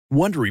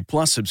Wondery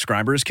Plus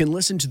subscribers can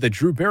listen to The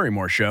Drew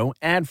Barrymore Show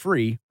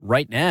ad-free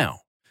right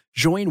now.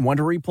 Join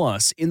Wondery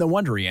Plus in the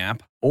Wondery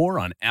app or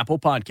on Apple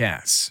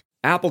Podcasts.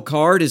 Apple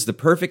Card is the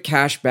perfect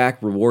cashback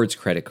rewards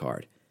credit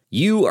card.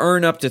 You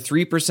earn up to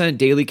 3%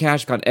 daily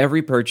cash on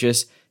every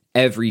purchase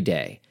every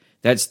day.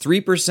 That's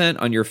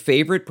 3% on your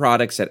favorite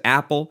products at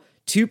Apple,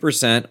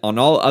 2% on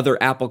all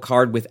other Apple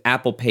Card with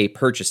Apple Pay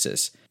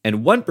purchases,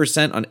 and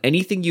 1% on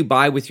anything you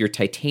buy with your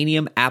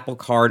titanium Apple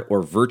Card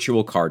or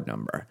virtual card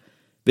number.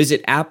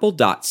 Visit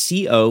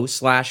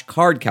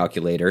apple.co/card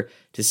calculator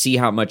to see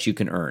how much you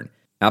can earn.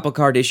 Apple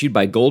Card issued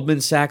by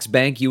Goldman Sachs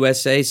Bank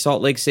USA,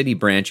 Salt Lake City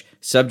branch,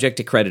 subject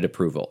to credit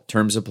approval.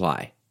 Terms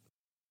apply.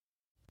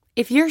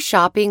 If you're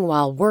shopping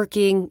while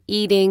working,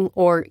 eating,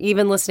 or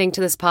even listening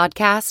to this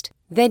podcast,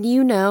 then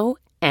you know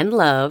and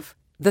love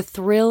the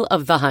thrill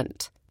of the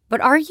hunt.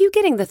 But are you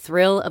getting the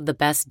thrill of the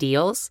best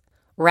deals?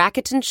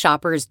 Rakuten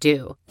shoppers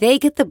do. They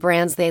get the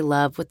brands they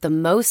love with the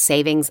most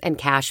savings and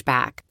cash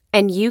back.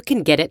 And you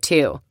can get it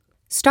too.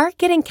 Start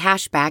getting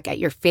cash back at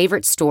your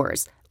favorite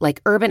stores like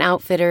Urban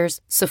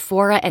Outfitters,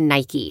 Sephora, and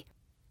Nike.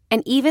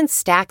 And even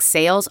stack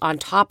sales on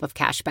top of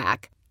cash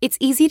back. It's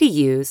easy to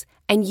use,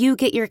 and you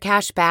get your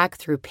cash back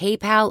through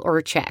PayPal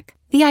or check.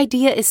 The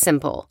idea is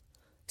simple.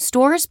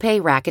 Stores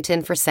pay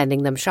Rakuten for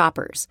sending them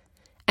shoppers,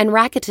 and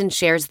Rakuten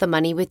shares the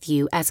money with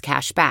you as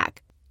cash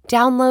back.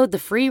 Download the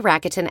free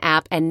Rakuten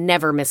app and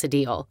never miss a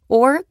deal.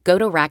 Or go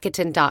to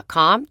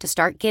Rakuten.com to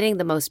start getting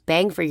the most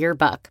bang for your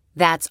buck.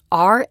 That's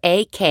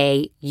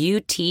RAKUTEN.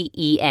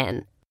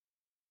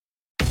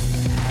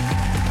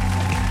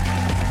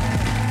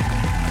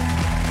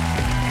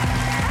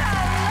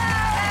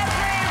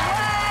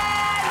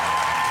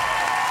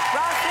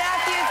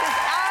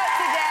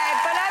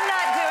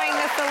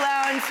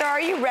 So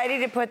are you ready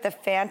to put the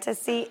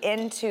fantasy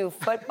into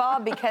football?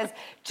 Because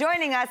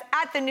joining us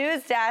at the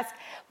news desk,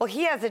 well,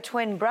 he has a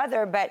twin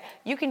brother, but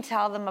you can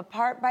tell them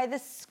apart by the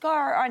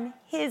scar on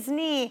his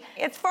knee.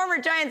 It's former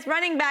Giants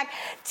running back,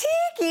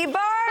 Tiki Barber.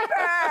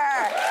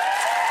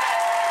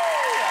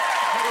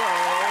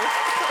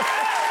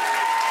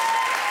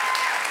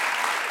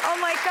 Oh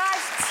my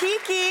gosh,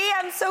 Tiki,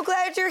 I'm so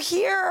glad you're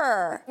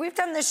here. We've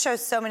done this show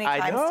so many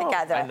times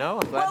together. I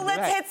know. I'm glad well,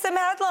 let's hit some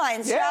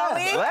headlines, shall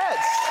we?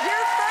 Let's.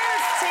 You're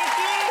first, Tiki.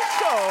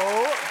 So,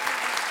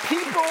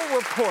 people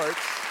report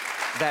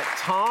that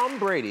Tom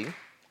Brady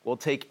will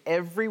take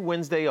every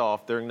Wednesday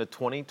off during the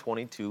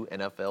 2022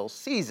 NFL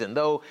season.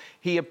 Though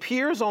he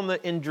appears on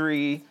the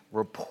injury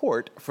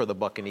report for the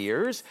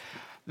Buccaneers,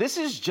 this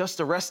is just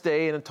a rest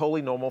day and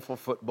totally normal for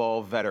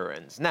football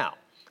veterans. Now,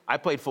 I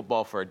played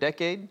football for a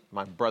decade.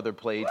 My brother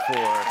played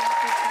for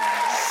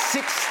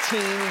 16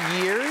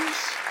 years.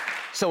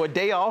 So a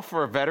day off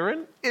for a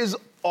veteran is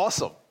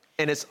awesome.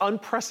 And it's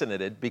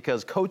unprecedented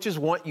because coaches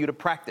want you to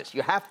practice.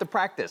 You have to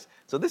practice.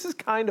 So this is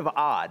kind of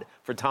odd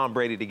for Tom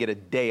Brady to get a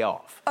day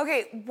off.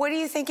 Okay, what do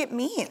you think it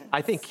means?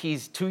 I think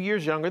he's 2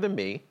 years younger than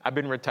me. I've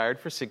been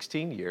retired for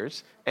 16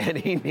 years, and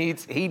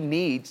he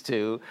needs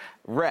to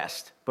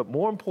rest. But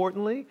more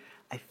importantly,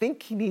 I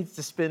think he needs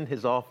to spend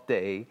his off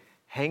day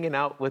hanging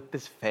out with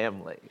his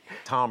family.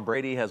 Tom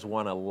Brady has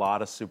won a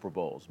lot of Super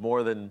Bowls,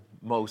 more than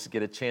most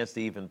get a chance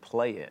to even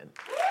play in.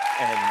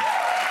 And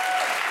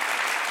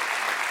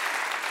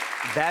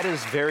that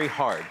is very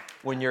hard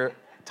when you're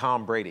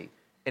Tom Brady,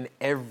 and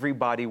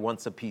everybody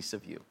wants a piece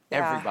of you.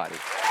 Yeah. Everybody.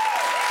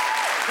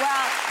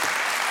 Well,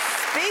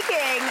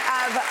 speaking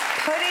of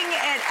putting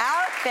it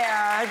out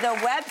there, the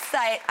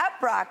website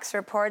Uproxx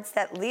reports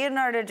that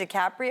Leonardo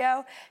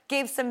DiCaprio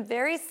gave some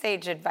very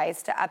sage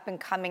advice to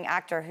up-and-coming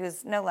actor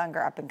who's no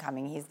longer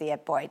up-and-coming. He's the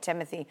it boy,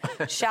 Timothée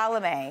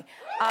Chalamet.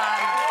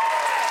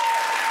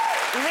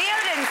 Leo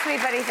didn't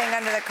sweep anything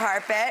under the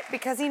carpet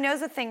because he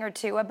knows a thing or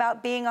two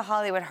about being a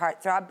Hollywood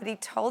heartthrob, but he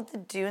told the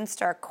Dune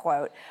Star,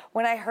 quote,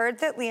 "When I heard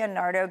that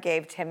Leonardo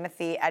gave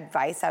Timothy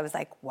advice, I was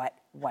like, what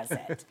was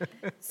it?"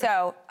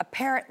 So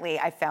apparently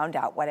I found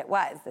out what it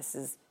was. This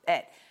is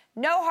it.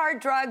 No hard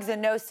drugs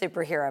and no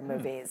superhero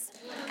movies.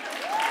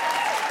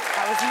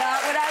 That was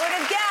not what I would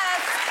have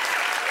guessed.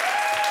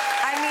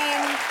 I mean,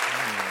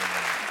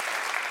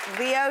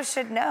 Leo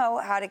should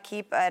know how to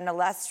keep an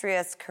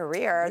illustrious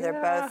career. Yeah.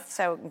 They're both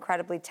so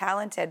incredibly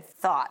talented.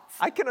 Thoughts?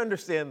 I can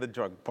understand the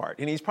drug part,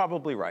 and he's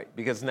probably right,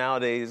 because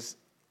nowadays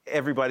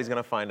everybody's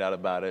going to find out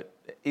about it.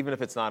 Even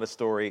if it's not a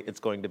story, it's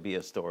going to be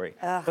a story.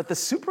 Ugh. But the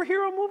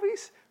superhero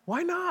movies,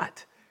 why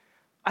not?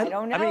 I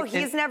don't know. I mean,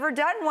 he's never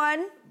done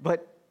one.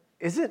 But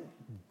isn't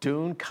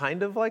Dune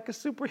kind of like a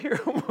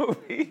superhero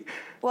movie?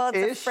 Well,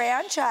 it's a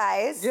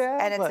franchise,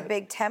 and it's a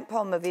big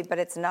tentpole movie, but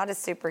it's not a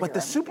superhero movie. But the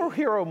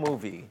superhero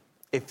movie,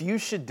 if you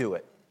should do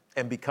it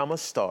and become a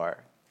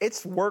star,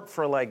 it's worked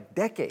for like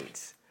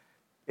decades.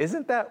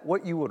 Isn't that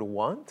what you would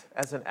want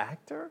as an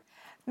actor?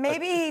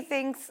 Maybe he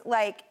thinks,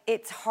 like,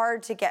 it's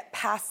hard to get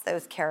past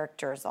those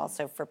characters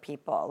also for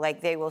people. Like,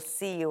 they will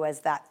see you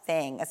as that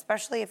thing,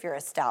 especially if you're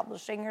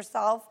establishing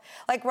yourself.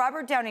 Like,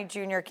 Robert Downey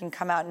Jr. can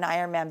come out in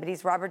Iron Man, but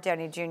he's Robert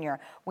Downey Jr.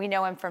 We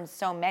know him from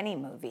so many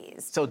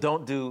movies. So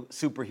don't do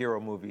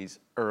superhero movies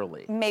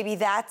early. Maybe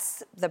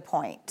that's the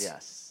point.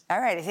 Yes. All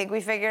right, I think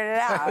we figured it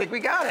out. I think we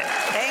got it.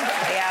 Thanks,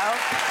 Leo.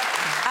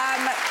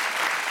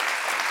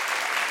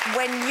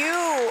 When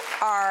you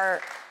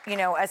are,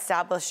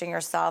 establishing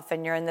yourself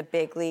and you're in the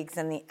big leagues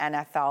and the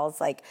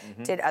NFLs,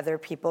 did other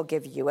people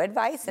give you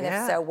advice? And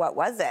if so, what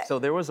was it? So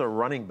there was a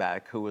running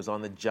back who was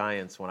on the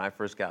Giants when I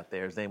first got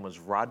there. His name was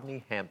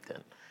Rodney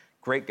Hampton.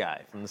 Great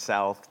guy from the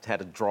South,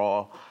 had a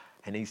draw,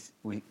 and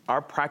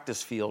our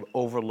practice field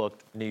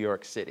overlooked New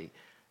York City.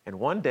 And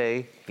one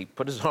day, he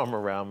put his arm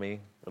around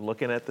me, we're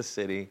looking at the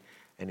city,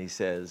 and he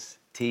says,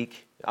 Tiki,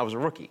 I was a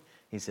rookie.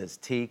 He says,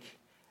 Tiki,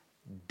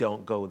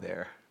 don't go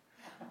there.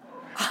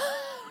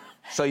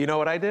 So you know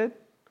what I did?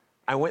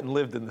 I went and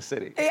lived in the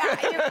city.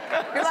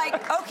 Yeah, you're like,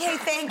 okay,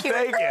 thank you.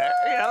 Thank you.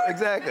 Yeah,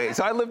 exactly.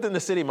 So I lived in the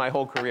city my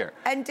whole career.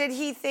 And did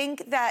he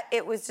think that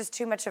it was just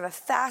too much of a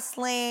fast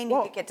lane?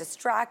 You could get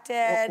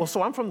distracted? Well,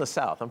 so I'm from the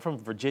South. I'm from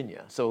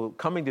Virginia. So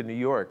coming to New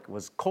York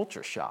was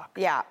culture shock.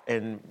 Yeah.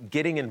 And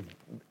getting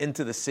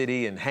into the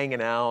city and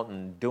hanging out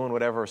and doing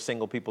whatever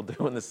single people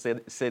do in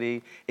the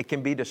city, it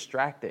can be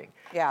distracting.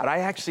 Yeah. But I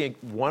actually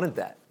wanted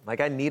that.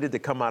 I needed to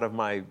come out of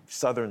my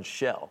southern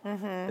shell.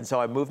 Mm-hmm. And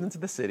so I moved into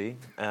the city,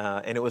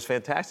 and it was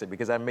fantastic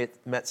because I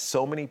met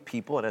so many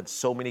people and had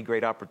so many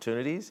great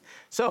opportunities.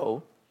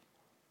 So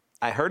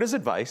I heard his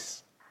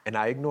advice, and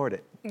I ignored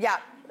it. Yeah.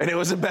 And it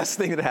was the best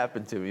thing that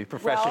happened to me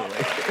professionally.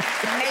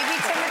 Well, maybe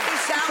Timothy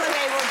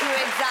Chalamet will do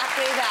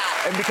exactly that.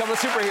 And become a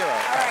superhero.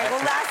 All right,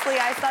 well, lastly,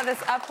 I saw this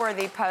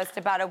Upworthy post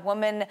about a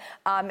woman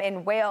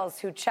in Wales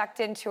who checked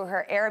into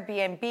her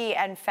Airbnb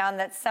and found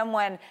that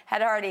someone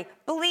had already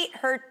bleat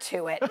her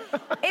to it.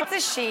 It's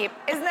a sheep.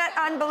 Isn't that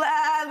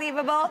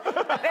unbelievable?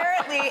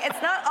 Apparently, it's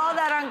not all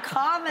that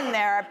uncommon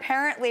there,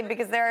 apparently,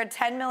 because there are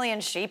 10 million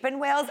sheep in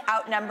Wales,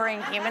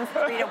 outnumbering humans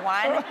 3 to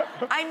 1.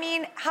 I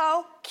mean,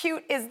 how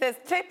cute is this?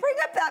 Bring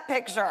up that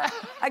picture.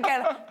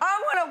 Again,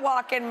 I want to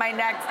walk in my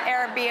next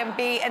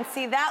Airbnb and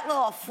see that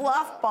little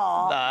fluff ball.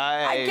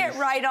 Nice. I'd get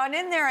right on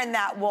in there in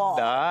that wool.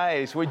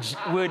 Nice. Would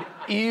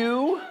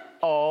you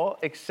all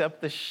accept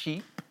the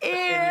sheep in your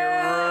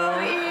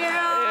room? Ew.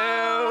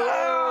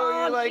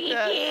 You like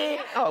that?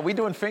 Oh, are we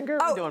doing finger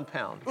or are we doing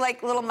pound?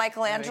 Like little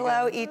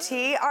Michelangelo,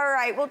 E.T.? All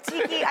right. Well,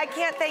 Tiki, I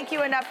can't thank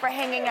you enough for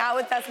hanging out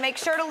with us. Make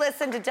sure to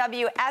listen to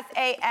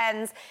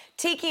WFAN's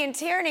Tiki and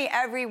Tierney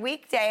every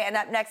weekday. And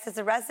up next is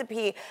a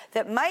recipe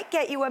that might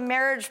get you a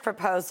marriage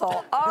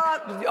proposal.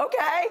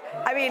 Okay.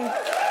 I mean...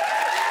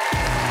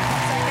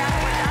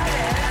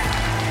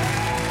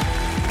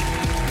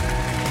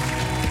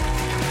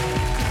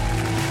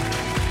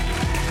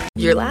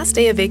 Your last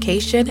day of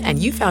vacation and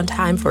you found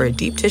time for a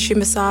deep tissue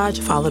massage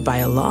followed by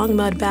a long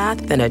mud bath,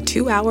 then a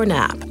 2-hour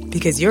nap.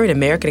 Because you're an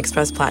American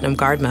Express Platinum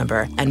Card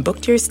member and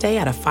booked your stay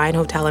at a fine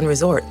hotel and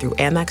resort through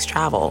Amex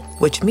Travel,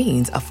 which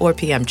means a 4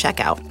 p.m.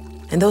 checkout.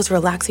 And those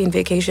relaxing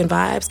vacation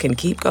vibes can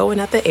keep going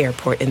at the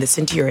airport in the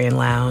Centurion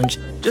Lounge.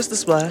 Just a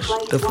splash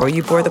before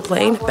you board the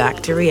plane back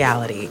to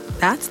reality.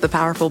 That's the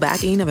powerful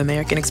backing of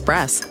American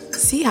Express.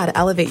 See how to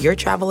elevate your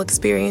travel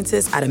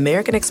experiences at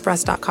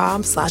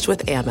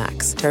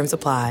americanexpress.com/withAmex. Terms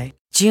apply.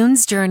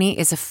 June's Journey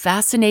is a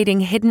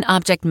fascinating hidden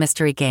object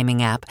mystery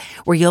gaming app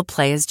where you'll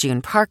play as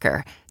June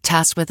Parker,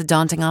 tasked with a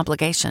daunting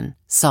obligation: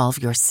 solve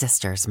your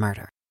sister's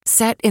murder.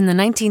 Set in the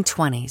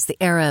 1920s, the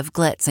era of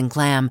glitz and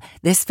glam,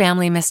 this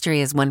family mystery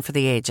is one for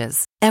the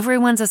ages.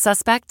 Everyone's a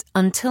suspect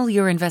until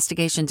your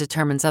investigation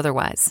determines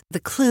otherwise. The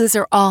clues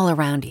are all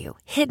around you,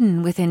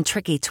 hidden within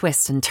tricky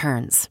twists and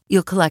turns.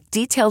 You'll collect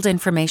detailed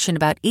information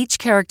about each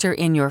character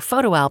in your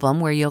photo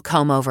album where you'll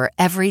comb over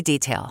every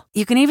detail.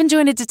 You can even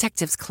join a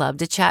detectives club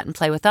to chat and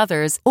play with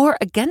others or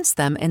against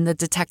them in the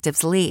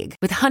Detectives League.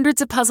 With hundreds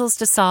of puzzles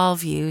to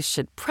solve, you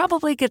should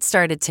probably get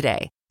started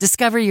today.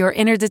 Discover your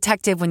inner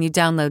detective when you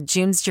download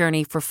June's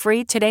Journey for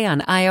free today on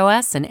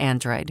iOS and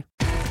Android.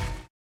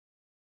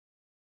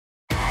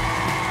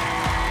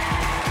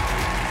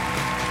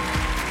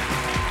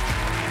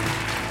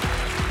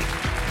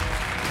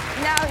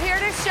 Now, here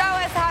to show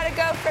us how to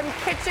go from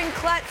kitchen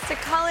klutz to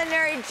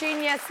culinary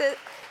genius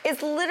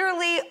is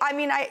literally,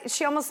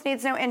 she almost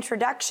needs no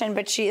introduction,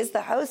 but she is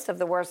the host of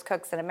The Worst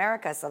Cooks in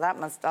America, so that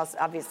must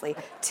obviously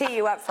tee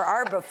you up for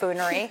our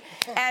buffoonery.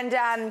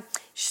 And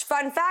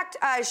fun fact,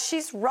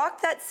 she's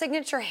rocked that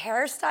signature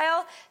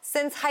hairstyle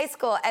since high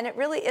school, and it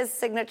really is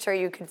signature.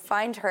 You can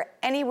find her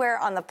anywhere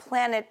on the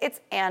planet.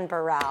 It's Anne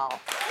Burrell.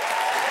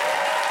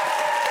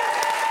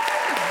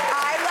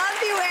 I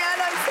love you,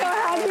 Anne. I'm so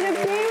happy to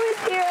be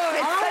with you.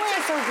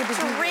 It's such a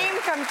dream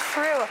come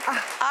true.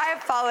 I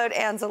have followed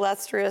Anne's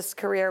illustrious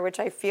career, which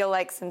I feel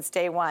like since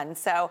day one.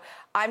 So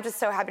I'm just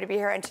so happy to be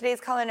here. And today's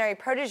culinary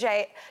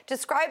protege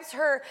describes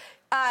her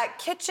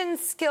kitchen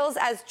skills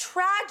as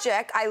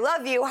tragic. I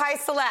love you. Hi,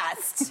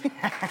 Celeste.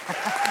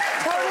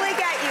 Totally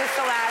get you,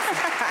 Celeste.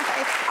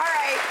 All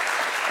right.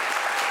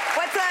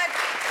 What's a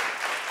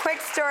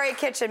quick story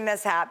kitchen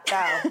mishap,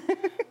 though?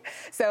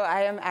 So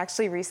I am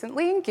actually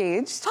recently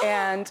engaged,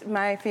 and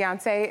my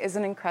fiance is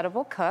an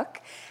incredible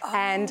cook,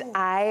 and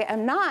I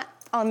am not,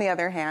 on the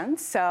other hand.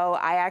 So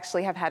I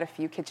actually have had a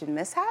few kitchen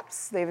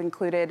mishaps. They've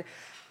included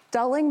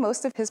dulling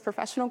most of his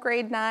professional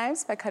grade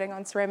knives by cutting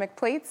on ceramic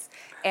plates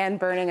and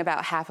burning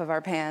about half of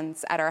our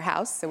pans at our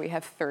house. So we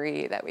have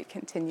 3 that we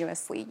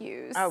continuously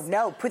use. Oh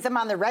no, put them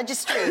on the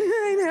registry.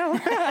 I know.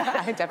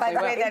 I definitely By the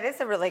way, will. that is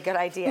a really good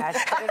idea.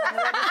 Put it on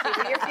the registry.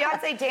 But your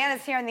fiance Dan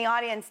is here in the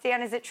audience.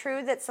 Dan, is it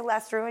true that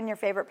Celeste ruined your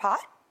favorite pot?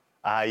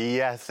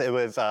 Yes, it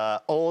was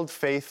Old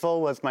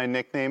Faithful was my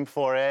nickname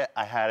for it.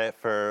 I had it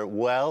for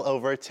well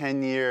over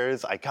 10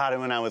 years. I got it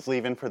when I was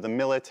leaving for the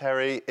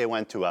military. It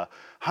went to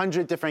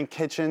 100 different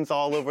kitchens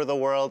all over the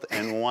world.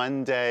 And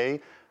one day,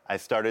 I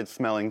started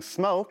smelling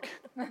smoke.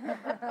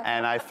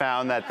 And I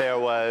found that there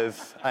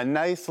was a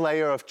nice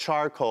layer of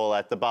charcoal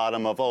at the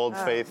bottom of Old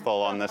Faithful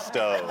on the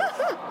stove.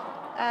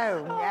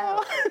 Oh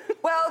no.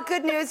 Well,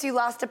 good news, you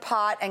lost a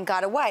pot and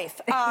got a wife.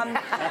 So,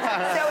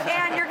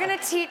 Anne, you're gonna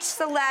teach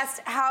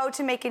Celeste how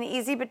to make an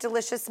easy but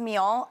delicious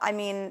meal. I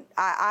mean,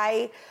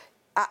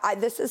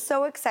 this is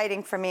so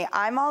exciting for me.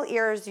 I'm all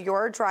ears,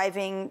 you're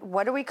driving.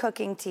 What are we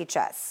cooking? Teach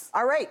us.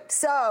 All right,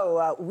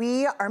 so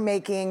we are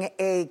making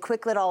a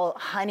quick little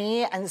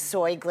honey and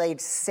soy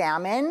glazed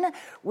salmon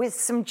with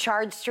some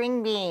charred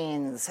string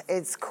beans.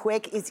 It's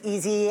quick, it's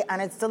easy, and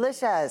it's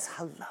delicious.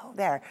 Hello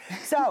there.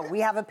 So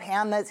we have a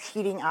pan that's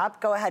heating up.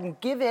 Go ahead and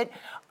give it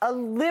a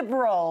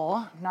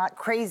liberal, not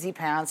crazy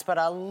pants, but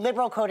a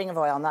liberal coating of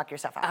oil. Knock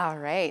yourself out. All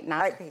right, not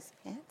All right. crazy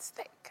pants.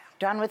 There you go.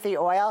 Done with the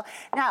oil.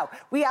 Now,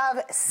 we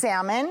have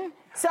salmon.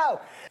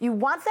 So, you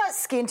want that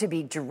skin to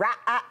be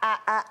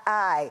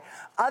dry.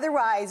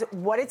 Otherwise,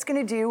 what it's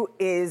gonna do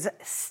is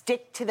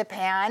stick to the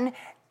pan,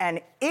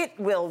 and it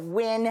will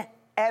win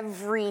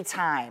every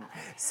time.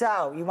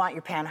 So, you want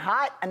your pan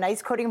hot, a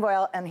nice coating of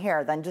oil, and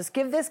here, then just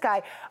give this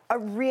guy a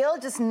real,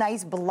 just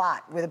nice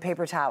blot with a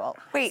paper towel.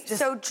 Wait,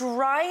 so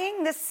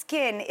drying the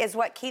skin is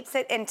what keeps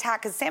it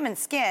intact, because salmon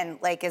skin,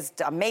 is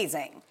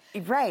amazing.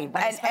 Right.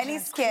 But And any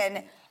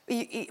skin...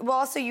 Well,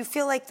 also, you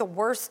feel like the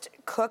worst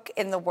cook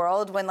in the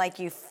world when,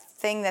 you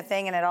thing the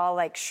thing and it all,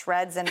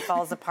 shreds and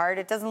falls apart.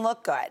 It doesn't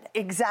look good.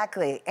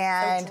 Exactly.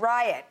 And so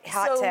dry it.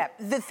 Hot tip.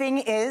 The thing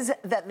is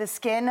that the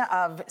skin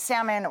of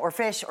salmon or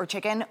fish or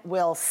chicken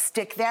will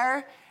stick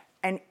there,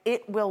 and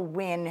it will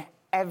win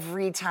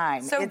every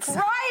time. So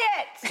dry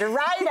it!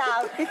 Dry it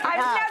out.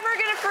 I'm never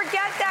going to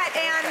forget that,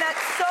 Anne.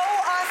 That's so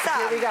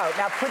awesome. Here we go.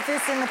 Now put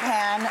this in the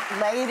pan,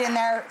 lay it in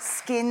there,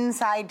 skin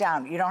side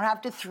down. You don't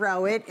have to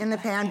throw it in the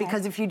pan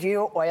because if you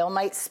do, oil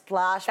might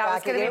splash back. That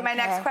was going to be my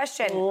next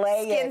question.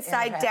 Skin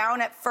side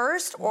down at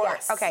first? Or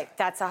Yes. Okay,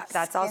 that's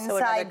also another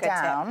side good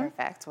down. tip.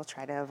 Perfect. We'll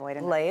try to avoid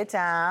it. Lay it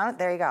down.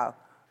 There you go.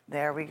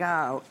 There we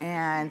go.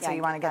 And so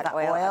you want to get that the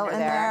oil oil under in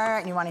there,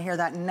 and you want to hear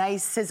that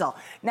nice sizzle.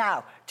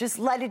 Now, just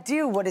let it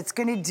do what it's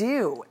going to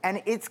do,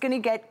 and it's going to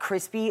get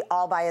crispy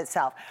all by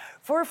itself.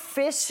 For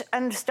fish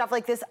and stuff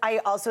like this, I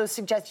also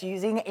suggest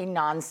using a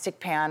non-stick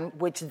pan,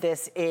 which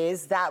this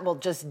is. That will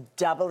just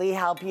doubly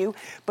help you.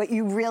 But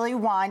you really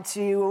want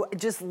to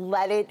just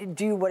let it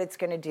do what it's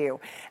going to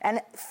do.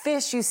 And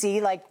fish, you see,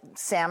 like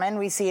salmon,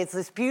 we see it's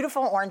this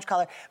beautiful orange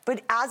color.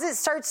 But as it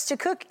starts to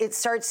cook, it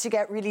starts to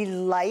get really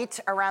light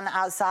around the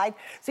outside.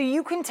 So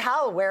you can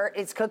tell where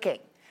it's cooking.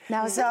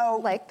 Now, is it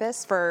like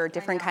this for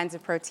different kinds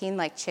of protein,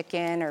 like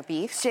chicken or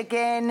beef?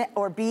 Chicken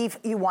or beef,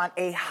 you want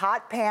a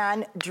hot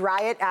pan,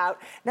 dry it out.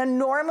 Now,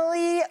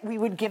 normally, we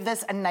would give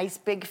this a nice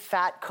big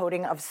fat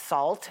coating of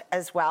salt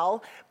as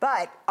well,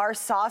 but our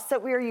sauce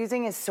that we are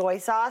using is soy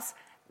sauce.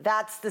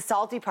 That's the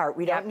salty part.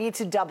 We don't need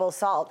to double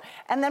salt.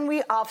 And then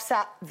we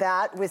offset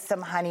that with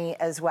some honey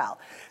as well.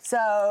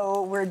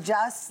 So we're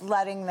just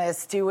letting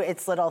this do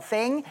its little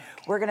thing.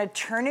 We're gonna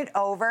turn it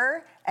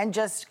over and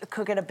just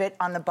cook it a bit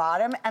on the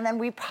bottom, and then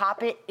we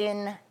pop it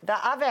in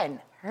the oven.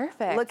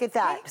 Perfect. Look at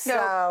that.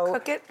 So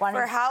cook it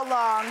for how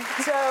long?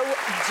 So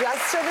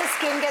just so the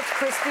skin gets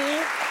crispy,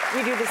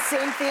 we do the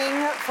same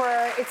thing for,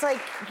 it's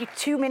like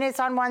 2 minutes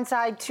on one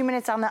side, 2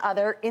 minutes on the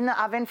other, in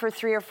the oven for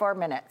 3 or 4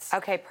 minutes.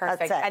 Okay,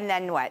 perfect. That's it. And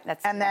then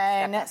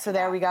what? So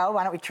there we go.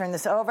 Why don't we turn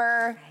this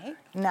over? Right.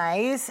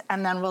 Nice.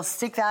 And then we'll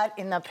stick that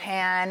in the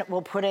pan.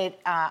 We'll put it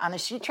on the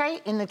sheet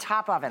tray in the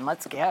top oven.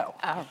 Let's go.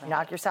 Right.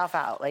 Knock yourself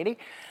out, lady.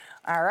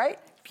 All right.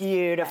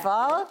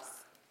 Beautiful.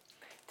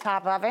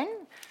 Top oven.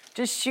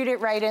 Just shoot it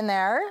right in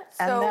there,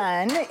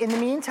 and then, in the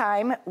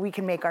meantime, we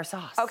can make our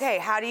sauce. Okay,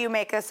 how do you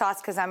make a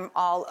sauce? Because I'm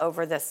all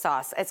over this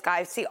sauce. It's got,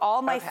 I see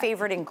all my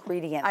favorite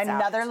ingredients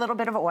Another little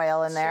bit of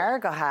oil in there.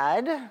 Go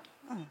ahead.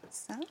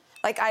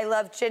 Like, I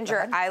love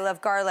ginger, I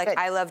love garlic,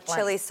 I love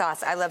chili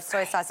sauce, I love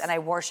soy sauce, and I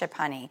worship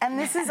honey. And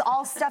this is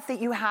all stuff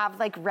that you have,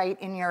 right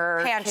in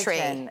your pantry,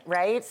 kitchen,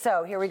 right?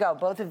 So here we go.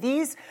 Both of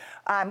these.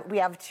 We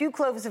have 2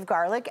 cloves of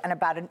garlic and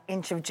about 1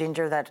 inch of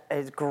ginger that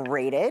is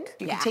grated.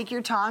 You can take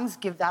your tongs,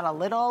 give that a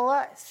little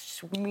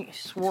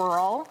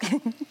swirl,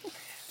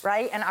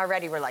 right? And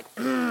already we're like,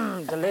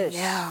 delicious.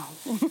 Yeah.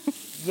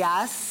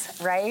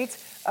 Yes, right?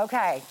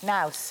 Okay,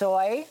 now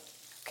soy.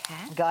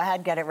 Okay. Go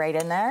ahead, get it right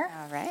in there.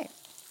 All right.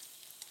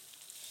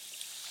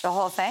 The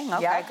whole thing?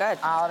 Okay, Yep, good.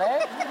 all of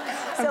it.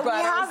 So we glad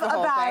it was have the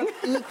whole about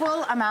thing.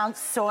 equal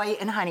amounts soy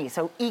and honey.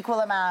 So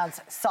equal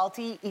amounts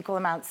salty, equal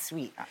amounts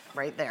sweet.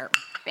 Right there.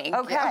 Thank you.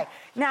 Okay,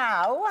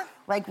 now,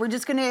 we're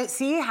just gonna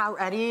see how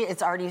ready.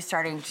 It's already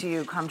starting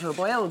to come to a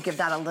boil. We'll give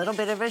that a little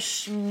bit of a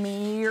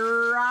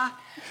smear.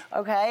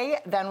 Okay,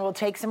 then we'll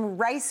take some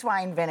rice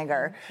wine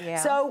vinegar. Yeah.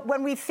 So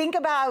when we think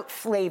about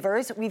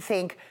flavors, we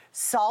think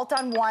salt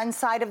on one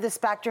side of the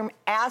spectrum,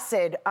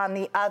 acid on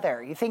the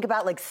other. You think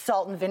about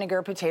salt and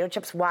vinegar potato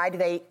chips. Why do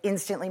they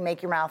instantly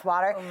make your mouth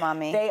water? Oh,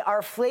 mommy. They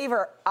are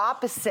flavor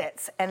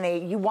opposites, and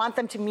you want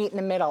them to meet in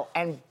the middle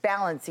and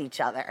balance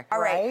each other.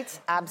 All right.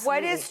 Absolutely.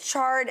 What is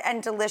charred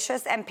and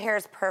delicious and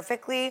pairs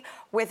perfectly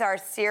with our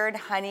seared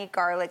honey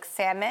garlic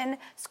salmon?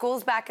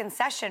 School's back in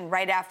session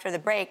right after the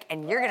break,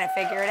 and you're gonna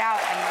figure it out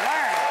and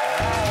learn.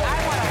 I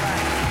wanna learn.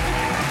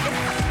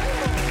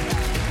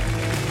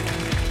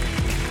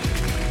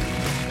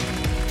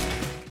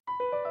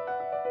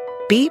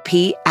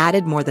 BP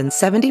added more than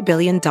 $70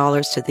 billion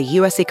to the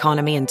U.S.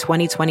 economy in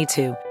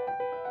 2022.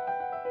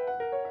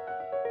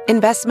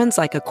 Investments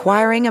like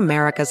acquiring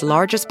America's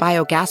largest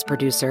biogas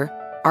producer,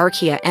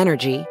 Archaea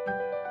Energy,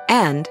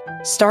 and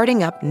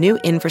starting up new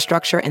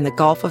infrastructure in the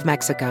Gulf of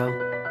Mexico.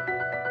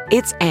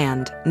 It's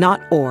and,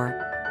 not or.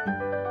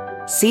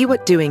 See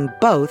what doing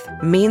both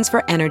means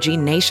for energy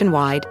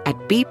nationwide at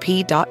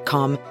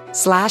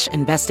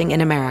bp.com/investing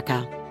in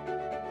America.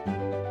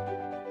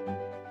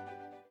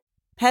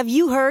 Have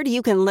you heard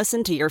you can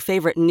listen to your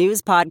favorite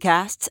news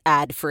podcasts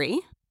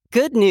ad-free?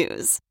 Good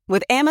news.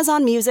 With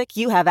Amazon Music,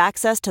 you have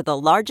access to the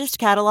largest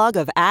catalog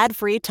of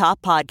ad-free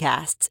top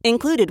podcasts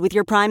included with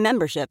your Prime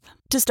membership.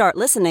 To start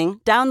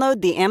listening,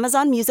 download the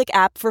Amazon Music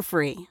app for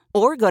free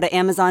or go to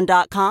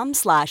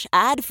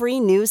amazon.com/ad-free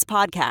news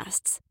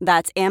podcasts.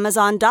 That's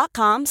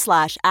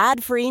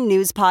amazon.com/ad-free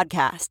news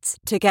podcasts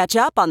to catch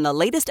up on the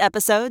latest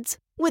episodes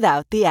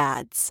without the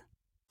ads.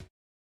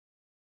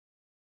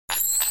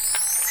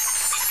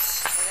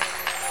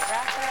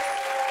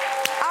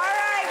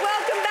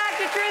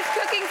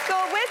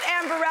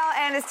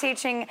 Anne is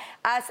teaching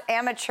us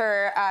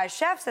amateur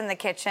chefs in the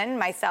kitchen,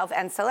 myself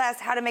and Celeste,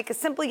 how to make a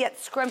simple yet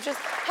scrumptious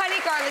honey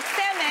garlic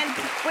salmon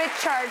with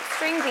charred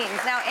string beans.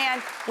 Now,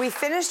 Anne, we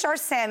finished our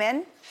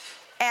salmon,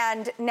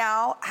 and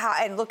now,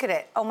 and look at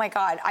it. Oh my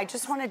God, I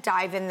just want to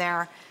dive in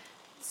there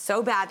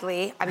so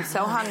badly. I'm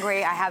so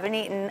hungry. I haven't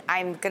eaten.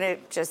 I'm gonna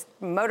just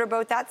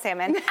motorboat that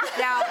salmon.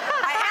 Now,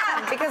 I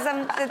am, because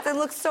it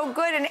looks so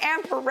good, and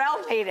Anne Burrell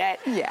made it.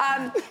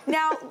 Yeah.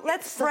 Now,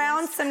 let's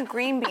brown some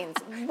green beans.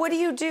 What do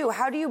you do?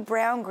 How do you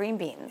brown green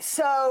beans?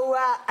 So,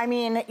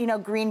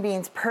 green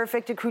beans,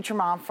 perfect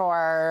accoutrement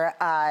for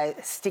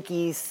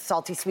sticky,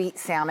 salty, sweet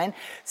salmon.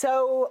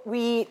 So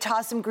we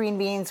toss some green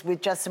beans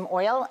with just some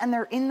oil, and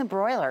they're in the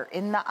broiler,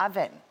 in the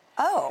oven.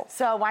 Oh.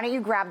 So why don't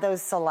you grab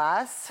those,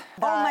 Celeste?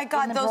 Oh my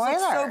God, those look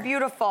so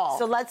beautiful.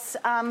 So let's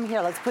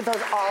put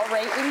those all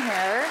right in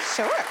here.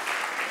 Sure.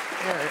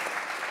 Here.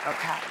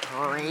 Okay,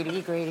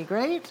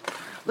 great.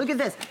 Look at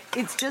this.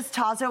 It's just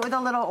toss it with a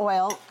little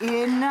oil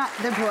in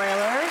the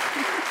broiler.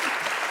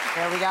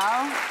 There we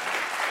go.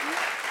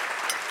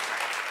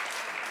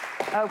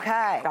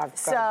 Okay,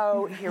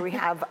 so here we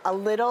have a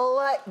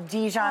little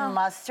Dijon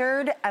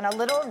mustard and a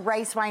little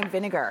rice wine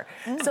vinegar.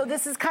 So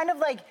this is kind of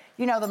like,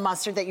 the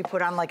mustard that you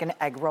put on like an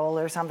egg roll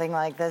or something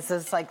like this.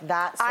 It's like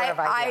that sort of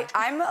idea.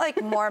 I'm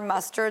like more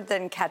mustard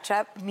than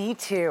ketchup. Me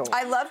too.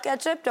 I love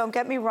ketchup, don't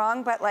get me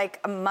wrong, but like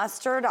a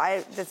mustard,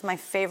 that's my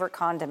favorite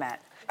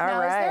condiment.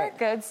 Now, is there a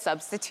good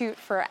substitute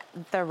for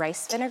the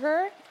rice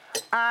vinegar?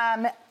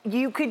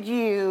 You could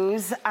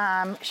use,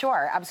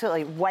 sure,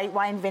 absolutely, white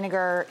wine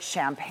vinegar,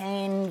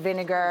 champagne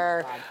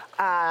vinegar,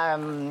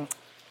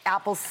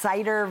 apple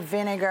cider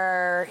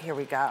vinegar. Here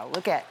we go.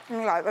 Look at. Oh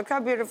my God, look how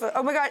beautiful.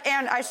 Oh my God,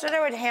 Anne, I said I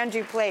would hand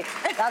you plates.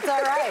 That's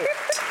all right.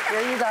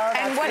 Here you go.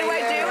 And what do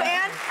I do,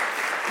 Anne?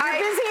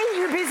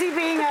 You're busy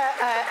being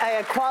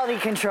a quality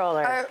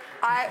controller.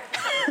 Oh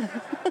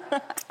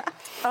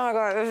my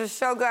God, this is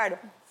so good.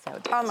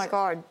 Oh my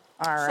God.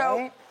 All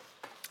right.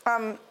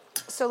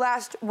 So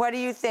last, what do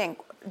you think?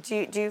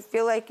 Do you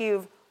feel like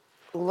you've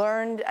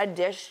learned a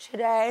dish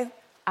today?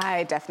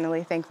 I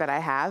definitely think that I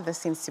have. This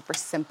seems super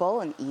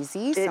simple and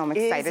easy, so I'm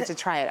excited to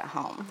try it at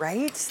home.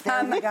 Right?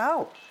 There we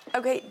go.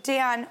 Okay,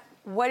 Dan,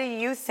 what do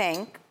you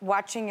think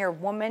watching your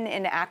woman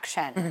in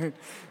action?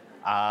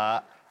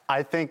 I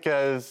think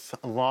as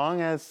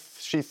long as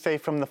she's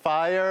safe from the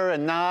fire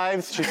and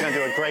knives, she's gonna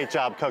do a great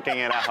job cooking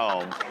it at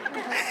home.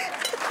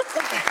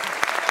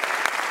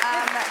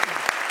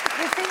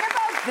 The thing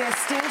about this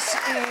dish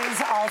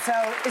is also,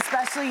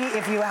 especially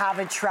if you have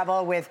a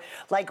trouble with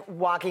like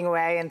walking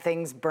away and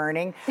things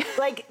burning,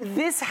 like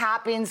this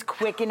happens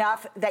quick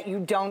enough that you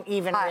don't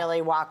even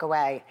really walk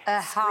away.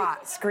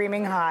 Hot.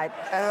 Screaming hot.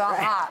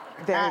 Hot.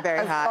 Very,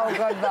 very hot. So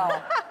good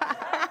though.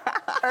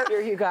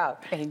 Here you go.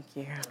 Thank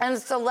you. And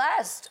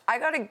Celeste, I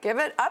gotta give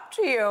it up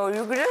to you.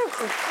 You did an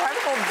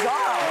incredible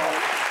job.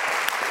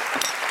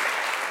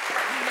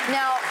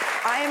 Now,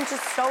 I am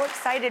just so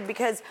excited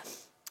because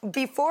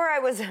before I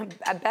was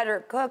a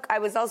better cook, I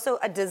was also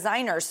a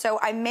designer. So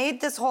I made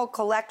this whole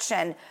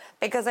collection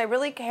because I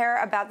really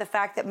care about the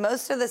fact that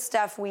most of the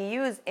stuff we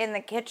use in the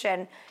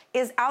kitchen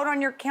is out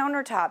on your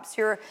countertops.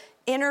 You're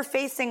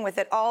interfacing with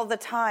it all the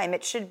time.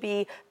 It should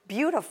be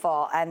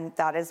beautiful, and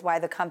that is why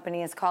the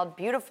company is called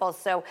Beautiful.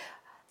 So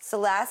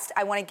Celeste,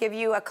 I want to give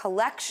you a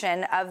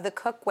collection of the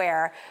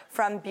cookware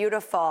from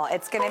Beautiful.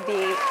 It's going to be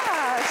an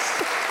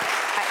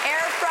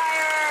air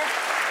fryer,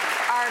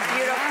 our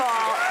beautiful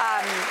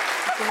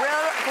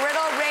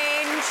griddle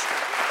range,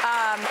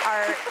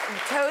 our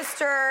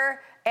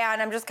toaster,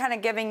 and I'm just kind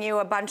of giving you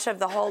a bunch of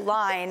the whole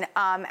line.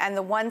 And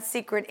the one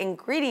secret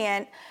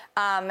ingredient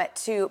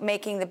to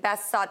making the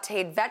best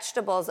sauteed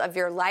vegetables of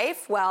your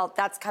life, well,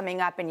 that's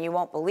coming up, and you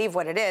won't believe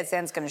what it is.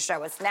 Anne's going to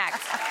show us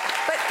next.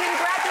 But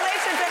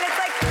congratulations, and it's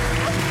like,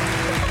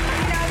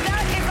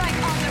 that is like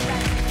on the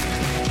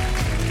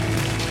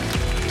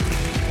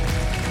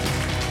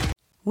red.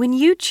 When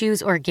you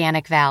choose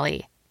Organic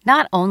Valley,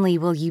 not only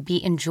will you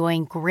be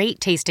enjoying great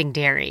tasting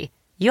dairy,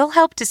 you'll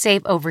help to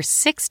save over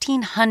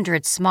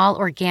 1,600 small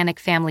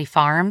organic family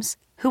farms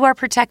who are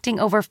protecting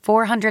over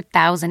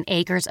 400,000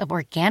 acres of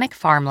organic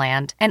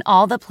farmland and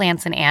all the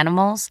plants and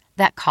animals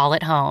that call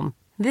it home.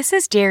 This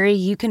is dairy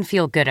you can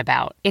feel good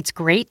about. It's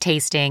great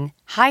tasting,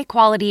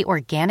 high-quality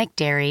organic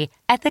dairy,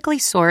 ethically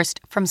sourced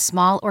from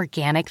small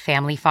organic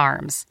family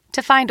farms.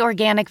 To find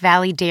Organic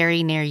Valley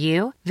Dairy near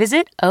you,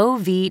 visit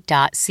ov.coop.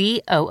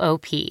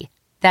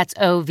 That's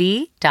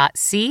ov.coop.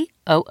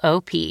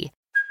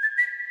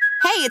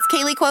 Hey, it's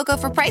Kaylee Cuoco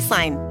for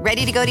Priceline.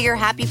 Ready to go to your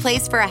happy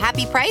place for a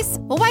happy price?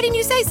 Well, why didn't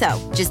you say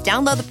so? Just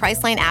download the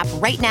Priceline app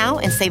right now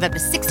and save up to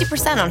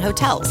 60% on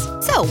hotels.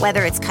 So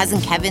whether it's Cousin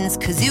Kevin's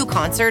Kazoo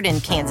Concert in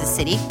Kansas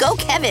City, go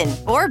Kevin,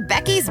 or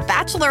Becky's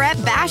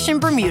Bachelorette Bash in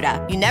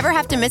Bermuda, you never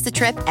have to miss a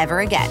trip ever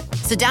again.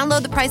 So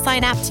download the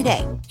Priceline app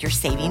today. Your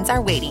savings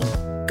are waiting.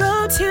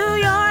 Go to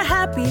your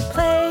happy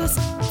place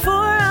for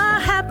a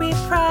happy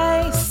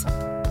price.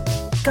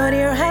 Go to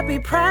your happy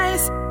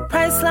price,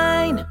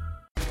 Priceline.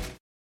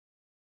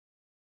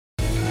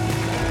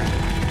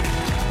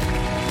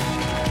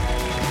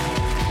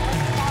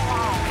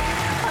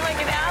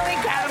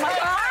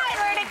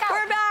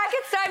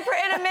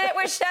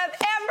 With Chef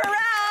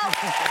Amberelle.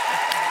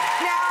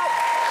 Now,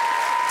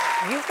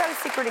 you've got a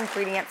secret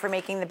ingredient for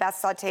making the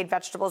best sauteed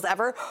vegetables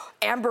ever.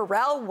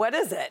 Amberelle, what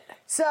is it?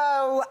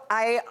 So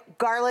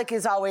garlic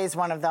is always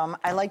one of them.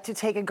 I like to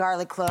take a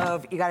garlic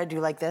clove. You got to do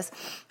like this,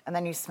 and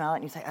then you smell it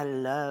and you say, I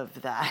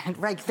love that.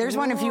 Right, there's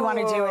one if you want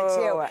to do it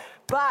too.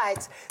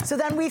 But, so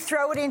then we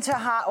throw it into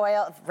hot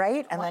oil,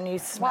 right? And then you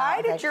smell it.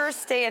 Why did yours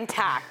stay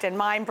intact and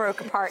mine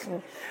broke apart?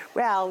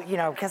 Well,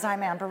 because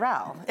I'm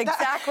Amberelle.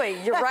 Exactly,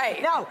 you're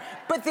right. No,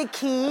 but the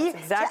key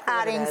to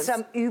adding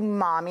some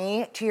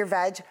umami to your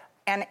veg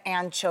and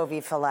anchovy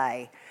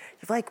fillet.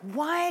 You're like,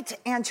 what?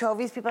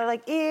 Anchovies? People are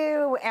like,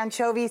 ew,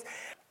 anchovies.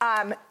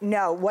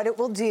 No, what it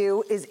will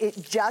do is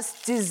it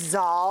just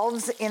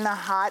dissolves in the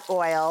hot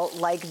oil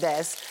like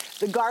this.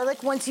 The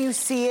garlic, once you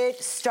see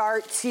it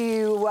start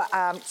to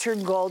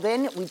turn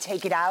golden, we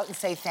take it out and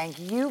say thank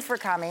you for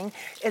coming.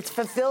 It's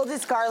fulfilled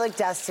its garlic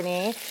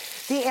destiny.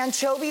 The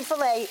anchovy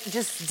fillet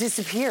just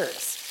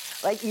disappears.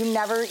 Like you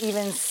never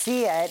even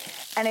see it.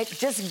 And it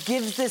just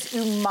gives this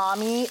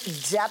umami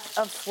depth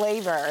of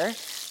flavor.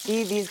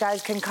 See, these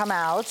guys can come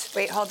out.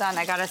 Wait, hold on.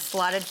 I got a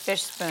slotted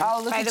fish spoon. Oh,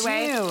 look By at the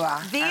way, you.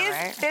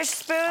 These fish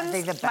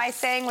spoons, my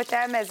saying with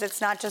them is it's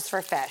not just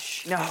for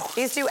fish. No.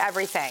 These do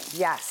everything.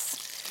 Yes.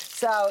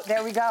 So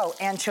there we go.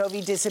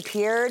 Anchovy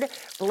disappeared.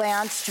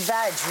 Blanched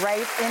veg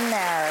right in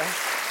there.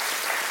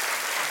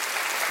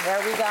 There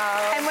we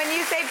go. And when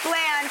you say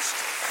blanched,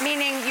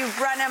 meaning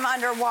you've run them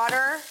under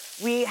water?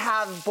 We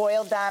have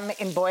boiled them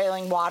in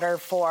boiling water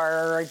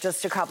for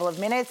just a couple of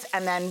minutes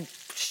and then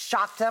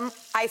shocked them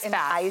in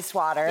ice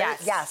water.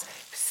 Yes.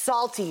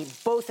 Salty,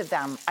 both of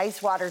them.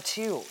 Ice water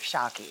too,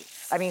 salty.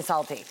 You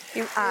salt your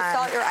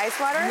ice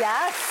water?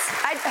 Yes.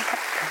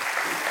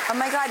 Oh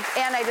my God,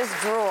 Anne, I just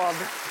drooled.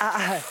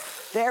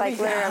 There we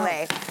go.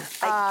 Literally.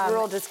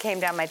 Drool just came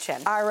down my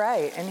chin. All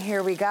right, and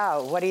here we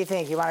go. What do you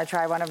think? You want to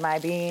try one of my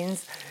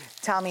beans?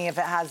 Tell me if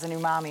it has an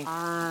umami.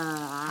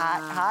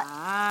 Hot.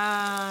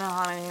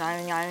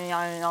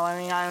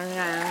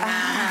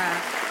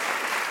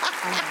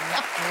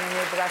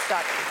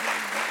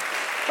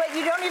 But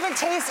you don't even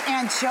taste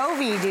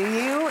anchovy, do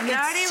you?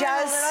 Not even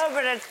a little,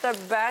 but it's the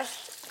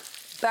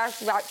best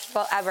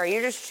vegetable ever.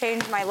 You just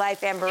changed my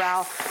life,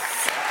 Amberelle.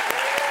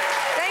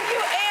 Thank you,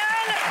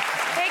 Anne.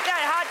 Take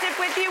that hot tip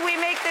with you. We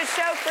make this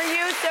show for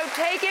you, so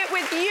take it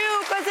with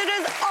you, because it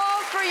is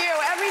all for you.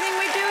 Everything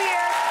we do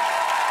here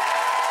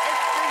is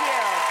for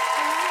you.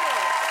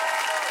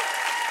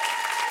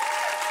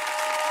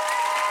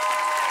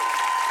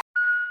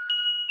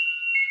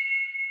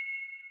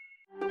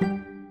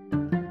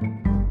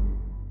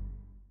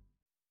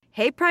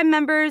 Hey, Prime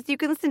members, you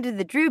can listen to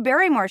the Drew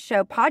Barrymore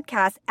Show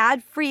podcast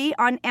ad-free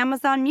on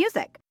Amazon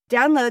Music.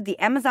 Download the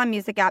Amazon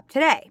Music app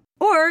today.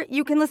 Or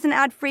you can listen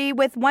ad-free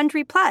with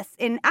Wondery Plus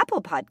in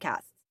Apple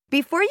Podcasts.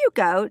 Before you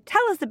go,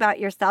 tell us about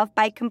yourself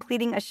by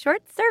completing a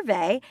short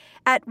survey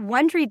at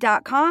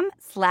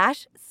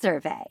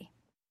Wondery.com/survey.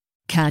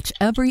 Catch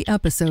every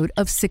episode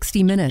of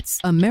 60 Minutes,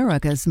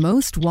 America's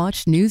most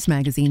watched news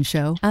magazine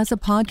show, as a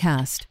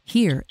podcast.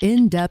 Hear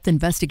in-depth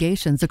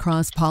investigations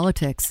across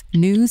politics,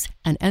 news,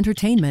 and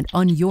entertainment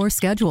on your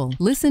schedule.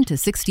 Listen to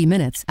 60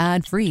 Minutes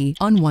ad-free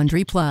on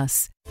Wondery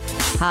Plus.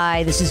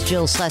 Hi, this is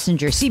Jill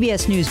Schlesinger,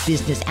 CBS News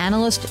business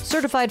analyst,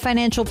 certified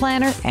financial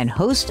planner, and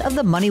host of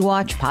the Money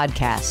Watch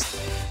podcast.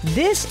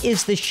 This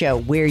is the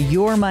show where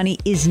your money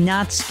is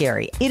not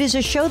scary. It is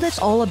a show that's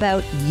all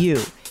about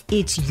you.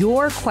 It's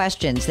your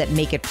questions that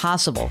make it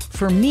possible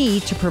for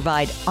me to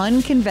provide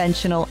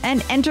unconventional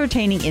and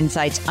entertaining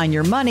insights on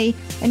your money,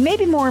 and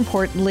maybe more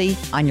importantly,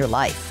 on your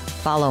life.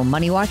 Follow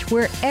Money Watch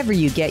wherever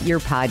you get your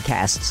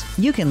podcasts.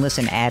 You can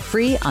listen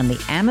ad-free on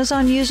the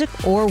Amazon Music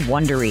or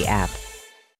Wondery app.